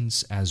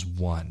existence as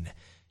one,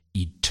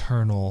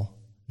 eternal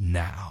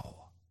now.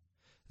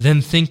 Then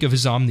think of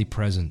his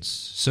omnipresence,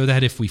 so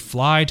that if we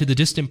fly to the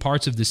distant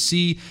parts of the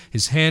sea,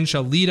 his hand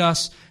shall lead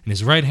us, and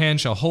his right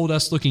hand shall hold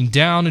us, looking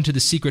down into the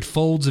secret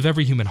folds of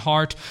every human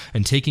heart,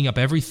 and taking up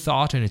every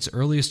thought in its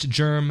earliest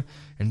germ.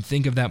 And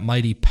think of that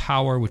mighty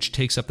power which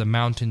takes up the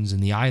mountains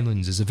and the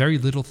islands as a very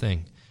little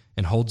thing,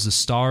 and holds the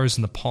stars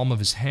in the palm of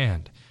his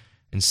hand.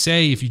 And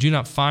say, if you do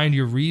not find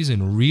your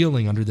reason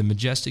reeling under the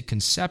majestic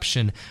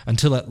conception,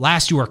 until at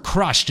last you are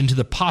crushed into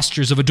the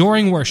postures of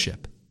adoring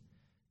worship.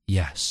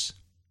 Yes,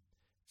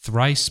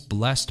 thrice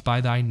blessed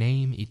by thy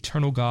name,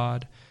 eternal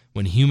God,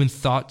 when human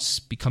thoughts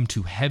become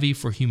too heavy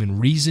for human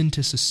reason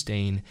to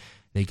sustain,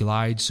 they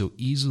glide so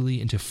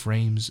easily into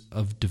frames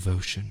of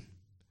devotion.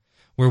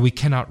 Where we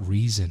cannot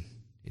reason,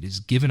 it is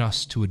given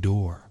us to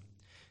adore.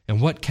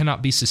 And what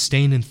cannot be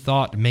sustained in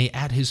thought may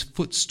at his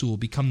footstool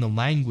become the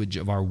language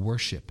of our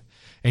worship.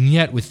 And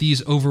yet, with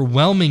these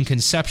overwhelming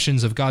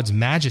conceptions of God's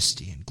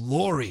majesty and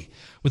glory,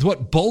 with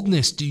what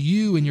boldness do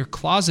you in your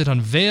closet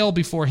unveil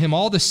before him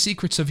all the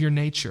secrets of your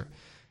nature?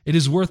 It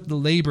is worth the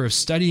labor of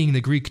studying the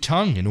Greek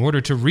tongue in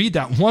order to read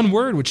that one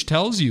word which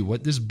tells you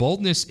what this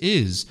boldness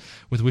is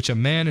with which a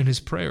man in his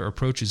prayer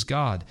approaches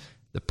God,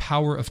 the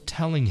power of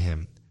telling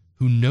him,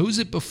 who knows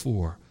it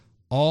before,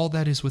 all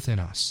that is within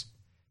us,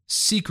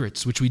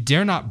 secrets which we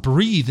dare not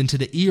breathe into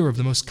the ear of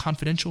the most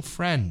confidential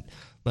friend,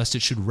 lest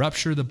it should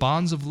rupture the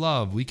bonds of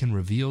love we can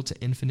reveal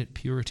to infinite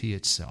purity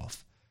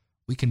itself.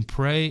 We can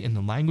pray in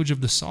the language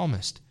of the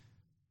psalmist,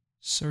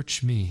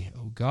 "Search me,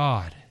 O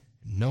God,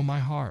 and know my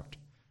heart.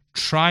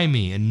 Try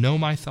me and know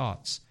my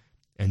thoughts,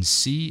 and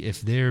see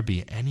if there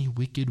be any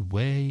wicked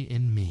way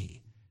in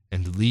me,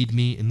 and lead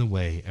me in the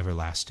way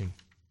everlasting."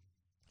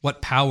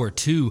 What power,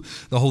 too,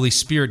 the Holy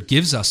Spirit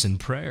gives us in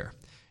prayer.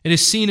 It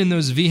is seen in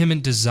those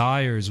vehement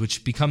desires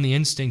which become the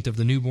instinct of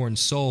the newborn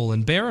soul,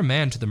 and bear a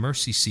man to the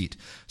mercy seat,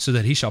 so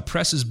that he shall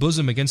press his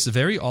bosom against the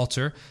very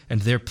altar,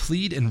 and there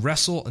plead and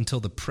wrestle until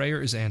the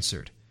prayer is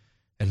answered.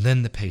 And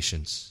then the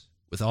patience,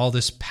 with all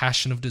this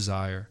passion of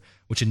desire,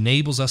 which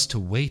enables us to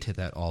wait at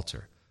that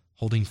altar,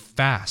 holding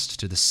fast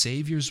to the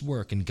Savior's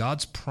work and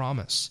God's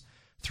promise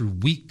through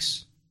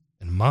weeks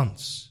and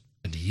months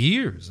and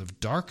years of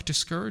dark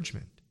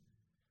discouragement.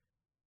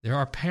 There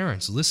are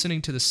parents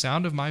listening to the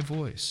sound of my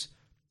voice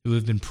who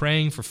have been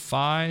praying for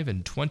 5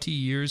 and 20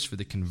 years for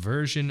the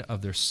conversion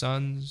of their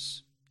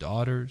sons,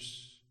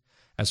 daughters,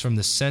 as from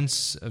the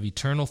sense of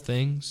eternal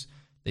things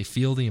they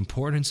feel the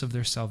importance of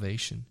their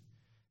salvation.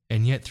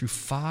 And yet through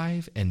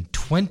 25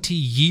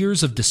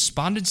 years of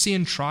despondency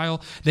and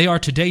trial, they are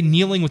today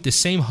kneeling with the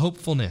same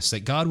hopefulness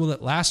that God will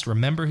at last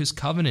remember his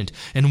covenant,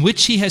 in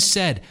which he has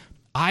said,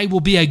 I will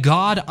be a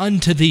God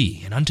unto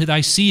thee, and unto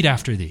thy seed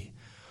after thee.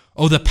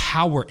 Oh, the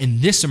power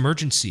in this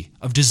emergency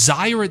of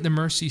desire at the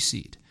mercy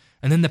seat,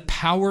 and then the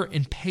power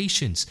and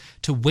patience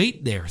to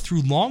wait there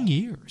through long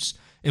years,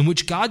 in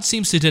which God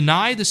seems to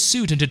deny the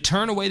suit and to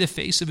turn away the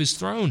face of his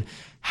throne.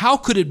 How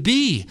could it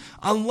be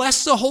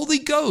unless the Holy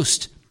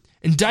Ghost,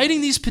 indicting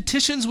these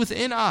petitions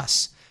within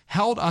us,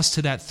 held us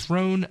to that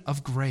throne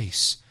of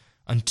grace,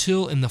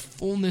 until in the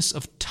fullness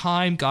of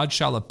time God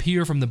shall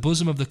appear from the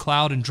bosom of the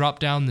cloud and drop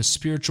down the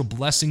spiritual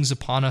blessings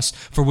upon us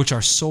for which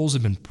our souls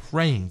have been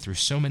praying through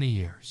so many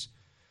years.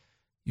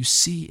 You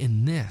see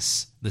in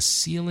this the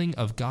sealing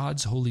of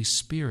God's Holy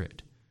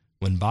Spirit,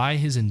 when by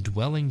his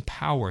indwelling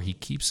power he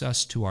keeps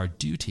us to our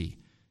duty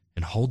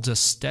and holds us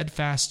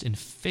steadfast in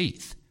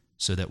faith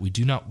so that we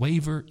do not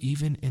waver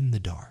even in the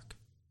dark.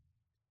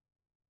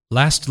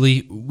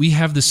 Lastly, we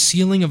have the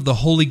sealing of the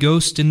Holy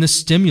Ghost in the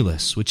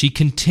stimulus, which he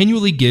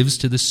continually gives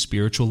to the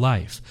spiritual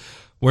life,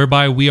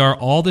 whereby we are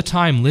all the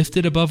time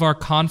lifted above our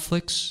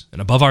conflicts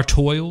and above our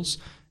toils,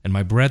 and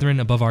my brethren,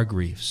 above our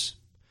griefs.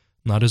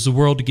 Not as the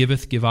world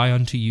giveth, give I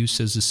unto you,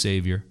 says the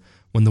Savior.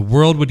 When the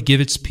world would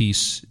give its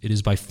peace, it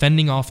is by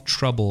fending off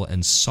trouble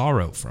and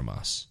sorrow from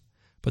us.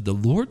 But the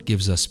Lord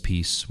gives us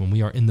peace when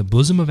we are in the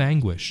bosom of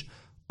anguish,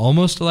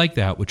 almost like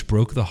that which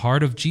broke the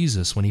heart of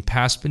Jesus when he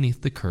passed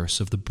beneath the curse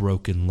of the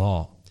broken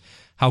law.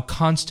 How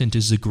constant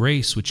is the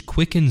grace which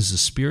quickens the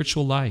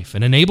spiritual life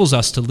and enables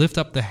us to lift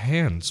up the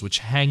hands which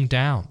hang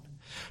down,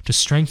 to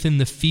strengthen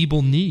the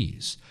feeble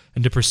knees,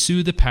 and to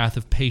pursue the path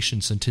of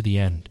patience unto the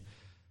end.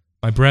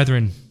 My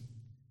brethren,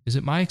 is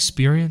it my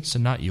experience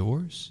and not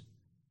yours?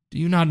 Do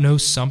you not know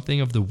something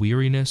of the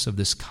weariness of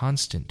this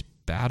constant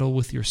battle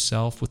with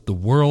yourself, with the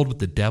world, with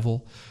the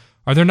devil?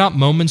 Are there not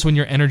moments when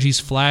your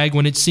energies flag,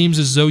 when it seems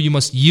as though you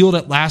must yield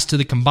at last to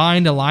the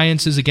combined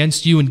alliances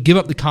against you and give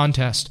up the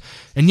contest?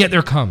 And yet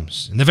there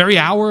comes, in the very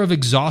hour of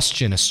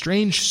exhaustion, a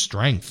strange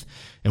strength,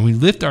 and we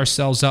lift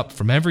ourselves up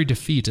from every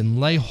defeat and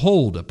lay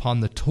hold upon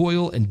the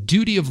toil and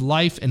duty of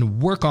life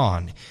and work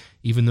on,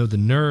 even though the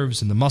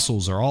nerves and the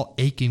muscles are all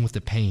aching with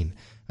the pain,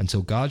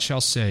 until God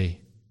shall say,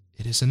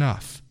 it is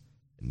enough,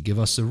 and give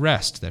us the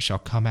rest that shall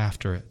come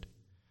after it.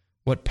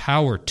 What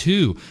power,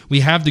 too,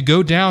 we have to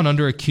go down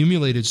under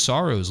accumulated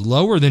sorrows,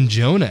 lower than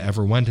Jonah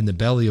ever went in the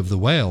belly of the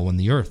whale when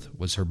the earth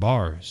was her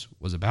bars,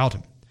 was about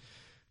him.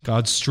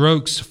 God's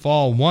strokes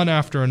fall one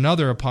after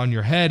another upon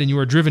your head, and you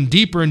are driven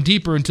deeper and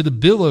deeper into the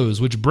billows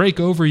which break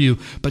over you.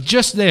 But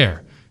just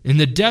there, in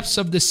the depths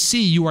of the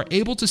sea, you are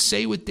able to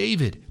say with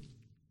David,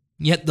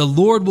 yet the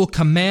Lord will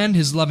command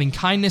his loving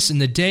kindness in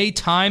the day,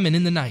 time, and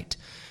in the night.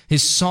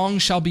 His song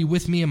shall be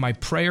with me, and my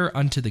prayer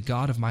unto the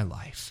God of my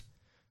life.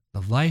 The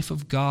life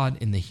of God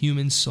in the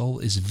human soul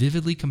is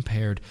vividly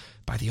compared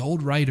by the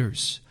old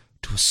writers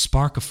to a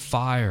spark of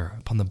fire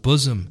upon the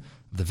bosom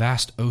of the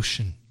vast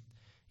ocean.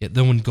 Yet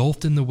though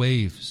engulfed in the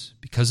waves,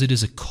 because it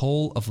is a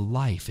coal of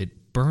life,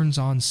 it burns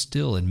on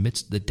still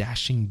amidst the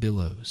dashing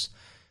billows.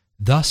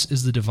 Thus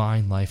is the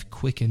divine life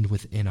quickened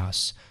within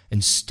us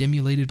and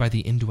stimulated by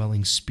the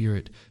indwelling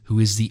Spirit, who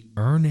is the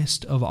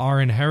earnest of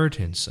our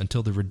inheritance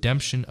until the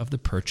redemption of the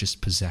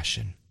purchased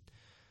possession.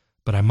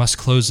 But I must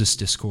close this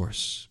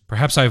discourse.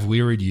 Perhaps I have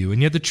wearied you,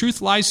 and yet the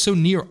truth lies so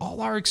near all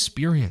our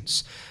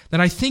experience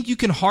that I think you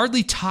can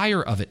hardly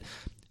tire of it.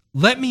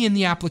 Let me, in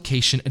the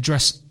application,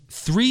 address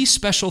 3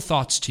 special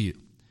thoughts to you.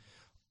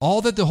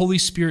 All that the Holy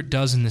Spirit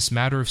does in this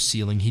matter of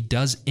sealing, he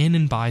does in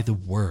and by the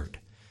Word.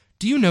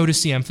 Do you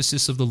notice the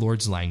emphasis of the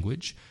Lord's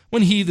language?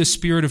 When he, the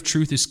Spirit of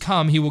truth, is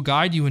come, he will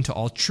guide you into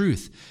all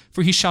truth.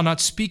 For he shall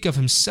not speak of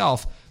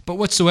himself, but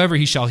whatsoever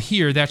he shall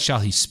hear, that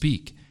shall he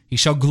speak. He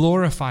shall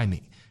glorify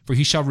me. For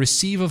he shall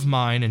receive of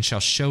mine and shall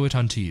show it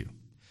unto you.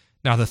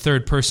 Now the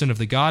third person of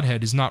the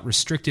Godhead is not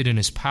restricted in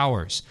his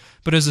powers,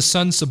 but as the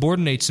Son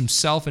subordinates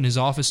himself in his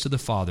office to the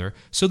Father,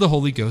 so the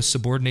Holy Ghost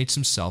subordinates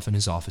himself in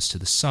his office to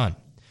the Son.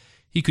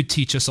 He could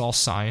teach us all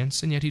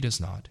science, and yet he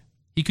does not.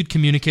 He could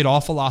communicate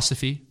all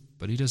philosophy,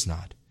 but he does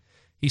not.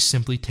 He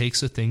simply takes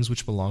the things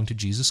which belong to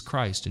Jesus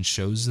Christ and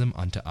shows them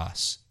unto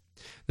us.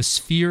 The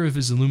sphere of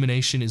his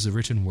illumination is the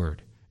written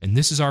word, and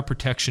this is our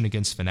protection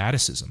against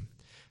fanaticism.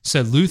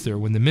 Said Luther,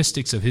 when the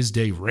mystics of his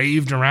day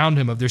raved around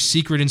him of their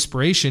secret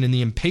inspiration and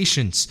the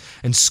impatience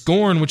and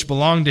scorn which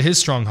belonged to his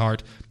strong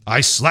heart, I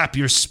slap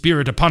your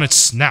spirit upon its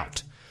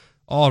snout.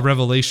 All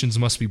revelations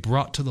must be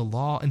brought to the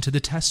law and to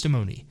the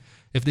testimony.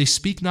 If they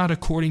speak not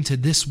according to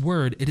this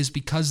word, it is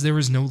because there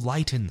is no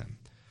light in them.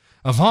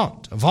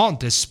 Avaunt,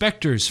 avaunt, as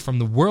specters from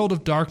the world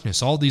of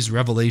darkness, all these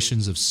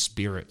revelations of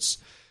spirits.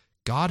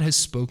 God has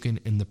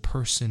spoken in the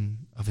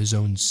person of his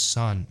own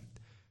Son,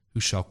 who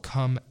shall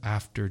come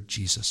after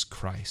Jesus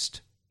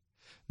Christ.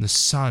 The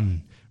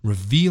Son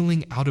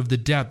revealing out of the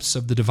depths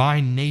of the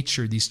divine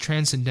nature these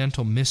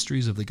transcendental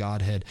mysteries of the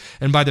Godhead,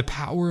 and by the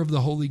power of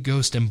the Holy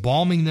Ghost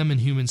embalming them in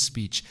human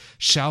speech,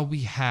 shall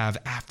we have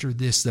after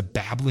this the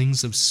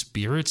babblings of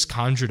spirits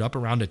conjured up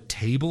around a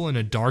table in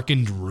a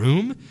darkened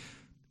room?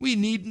 We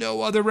need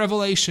no other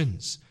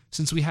revelations,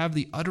 since we have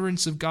the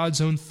utterance of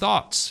God's own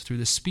thoughts through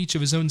the speech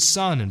of his own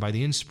Son and by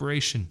the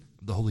inspiration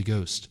of the Holy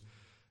Ghost.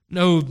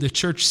 No, the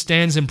church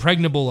stands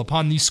impregnable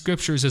upon these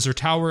scriptures as her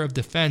tower of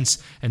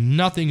defense, and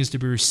nothing is to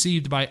be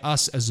received by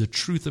us as the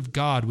truth of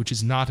God which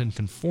is not in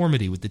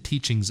conformity with the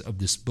teachings of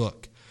this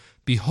book.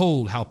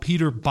 Behold how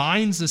Peter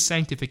binds the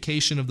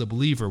sanctification of the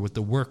believer with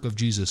the work of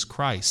Jesus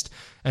Christ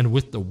and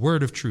with the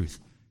word of truth.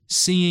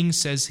 Seeing,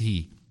 says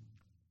he,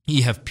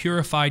 ye have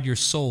purified your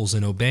souls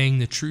in obeying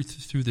the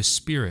truth through the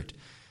Spirit.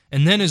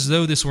 And then, as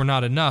though this were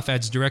not enough,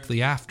 adds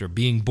directly after,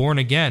 being born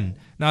again,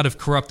 not of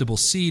corruptible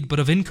seed, but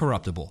of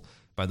incorruptible,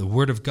 by the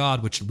word of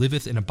God which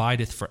liveth and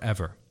abideth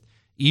forever.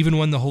 Even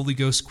when the Holy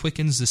Ghost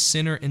quickens the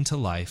sinner into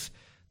life,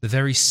 the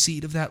very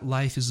seed of that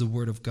life is the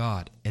word of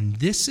God. And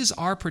this is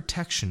our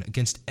protection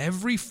against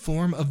every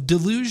form of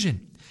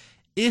delusion.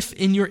 If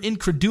in your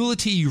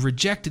incredulity you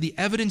reject the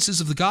evidences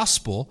of the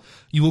gospel,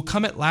 you will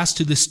come at last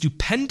to the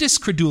stupendous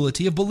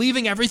credulity of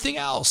believing everything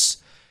else.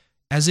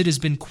 As it has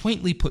been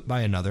quaintly put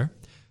by another,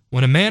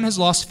 when a man has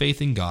lost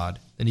faith in God,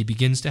 then he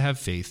begins to have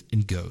faith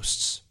in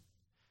ghosts.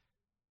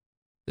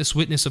 This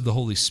witness of the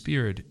Holy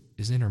Spirit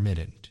is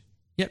intermittent,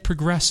 yet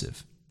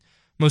progressive.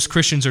 Most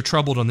Christians are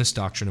troubled on this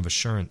doctrine of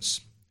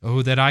assurance.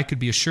 Oh, that I could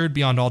be assured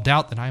beyond all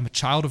doubt that I am a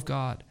child of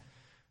God.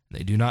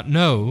 They do not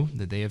know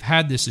that they have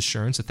had this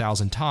assurance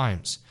 1,000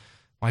 times.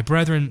 My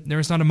brethren, there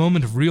is not a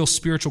moment of real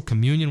spiritual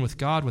communion with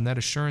God when that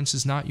assurance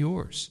is not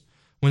yours.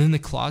 When in the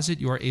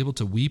closet you are able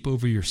to weep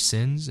over your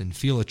sins and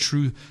feel a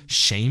true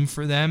shame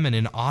for them and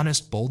in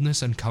honest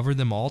boldness uncover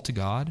them all to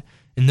God.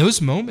 In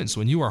those moments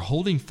when you are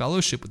holding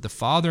fellowship with the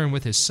Father and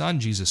with his Son,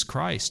 Jesus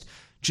Christ,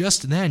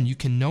 just then you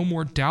can no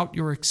more doubt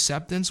your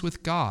acceptance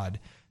with God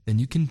than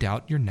you can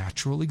doubt your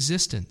natural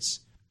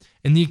existence.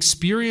 In the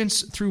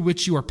experience through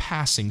which you are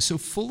passing, so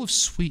full of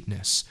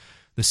sweetness,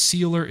 the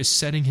sealer is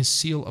setting his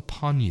seal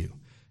upon you,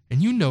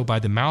 and you know by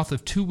the mouth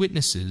of 2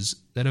 witnesses,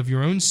 that of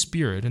your own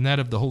spirit and that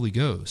of the Holy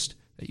Ghost,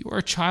 that you are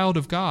a child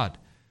of God.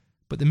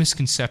 But the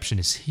misconception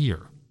is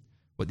here.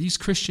 What these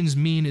Christians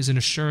mean is an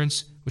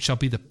assurance which shall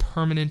be the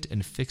permanent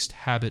and fixed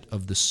habit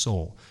of the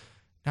soul.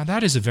 Now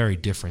that is a very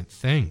different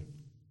thing.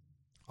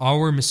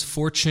 Our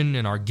misfortune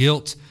and our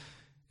guilt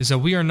is that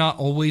we are not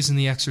always in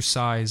the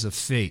exercise of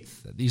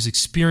faith, that these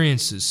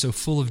experiences so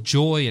full of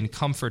joy and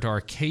comfort are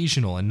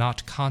occasional and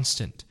not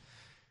constant.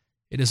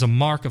 It is a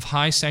mark of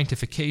high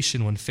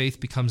sanctification when faith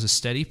becomes a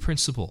steady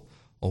principle,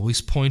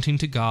 always pointing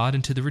to God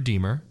and to the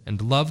Redeemer,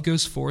 and love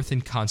goes forth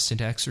in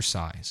constant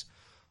exercise.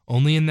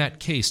 Only in that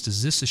case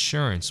does this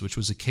assurance, which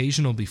was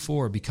occasional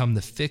before, become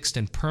the fixed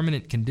and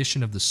permanent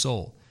condition of the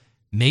soul.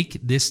 Make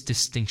this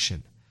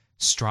distinction.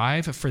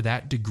 Strive for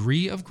that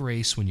degree of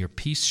grace when your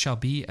peace shall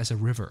be as a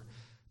river,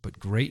 but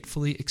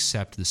gratefully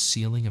accept the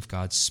sealing of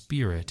God's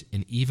Spirit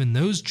in even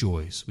those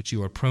joys which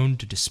you are prone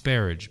to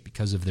disparage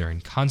because of their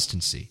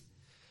inconstancy.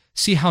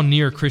 See how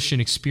near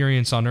Christian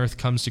experience on earth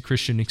comes to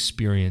Christian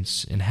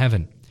experience in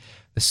heaven.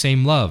 The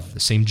same love, the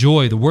same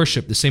joy, the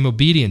worship, the same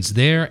obedience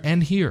there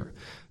and here.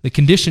 The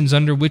conditions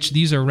under which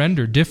these are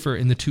rendered differ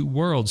in the 2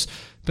 worlds,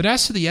 but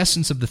as to the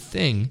essence of the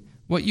thing,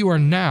 what you are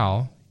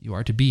now, you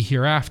are to be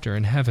hereafter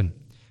in heaven.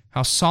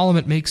 How solemn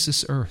it makes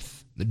this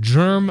earth. The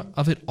germ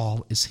of it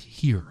all is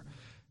here.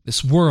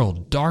 This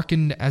world,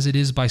 darkened as it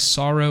is by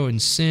sorrow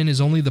and sin,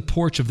 is only the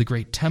porch of the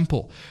great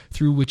temple,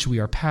 through which we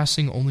are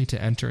passing only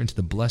to enter into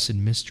the blessed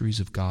mysteries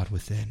of God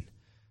within.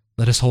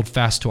 Let us hold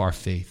fast to our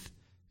faith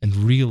and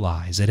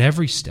realize at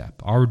every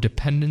step our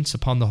dependence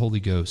upon the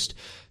Holy Ghost,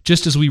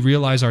 just as we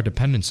realize our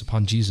dependence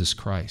upon Jesus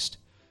Christ.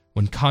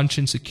 When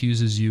conscience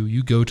accuses you,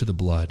 you go to the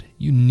blood,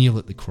 you kneel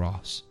at the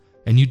cross,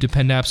 and you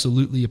depend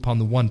absolutely upon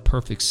the one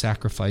perfect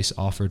sacrifice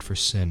offered for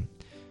sin.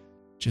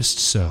 Just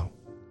so,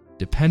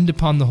 depend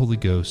upon the Holy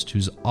Ghost,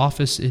 whose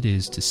office it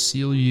is to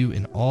seal you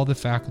in all the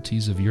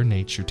faculties of your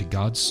nature to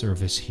God's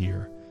service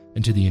here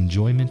and to the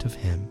enjoyment of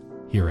Him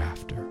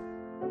hereafter.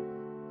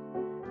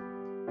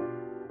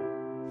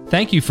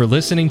 Thank you for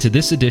listening to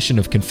this edition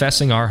of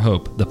Confessing Our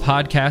Hope, the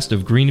podcast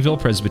of Greenville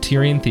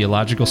Presbyterian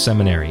Theological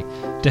Seminary.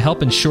 To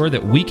help ensure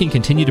that we can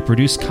continue to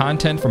produce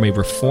content from a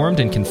Reformed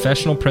and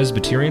confessional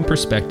Presbyterian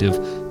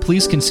perspective,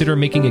 please consider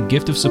making a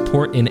gift of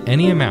support in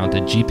any amount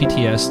at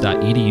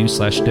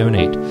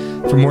gpts.edu/donate.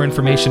 For more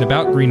information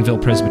about Greenville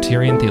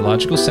Presbyterian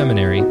Theological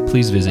Seminary,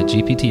 please visit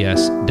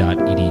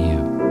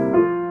gpts.edu.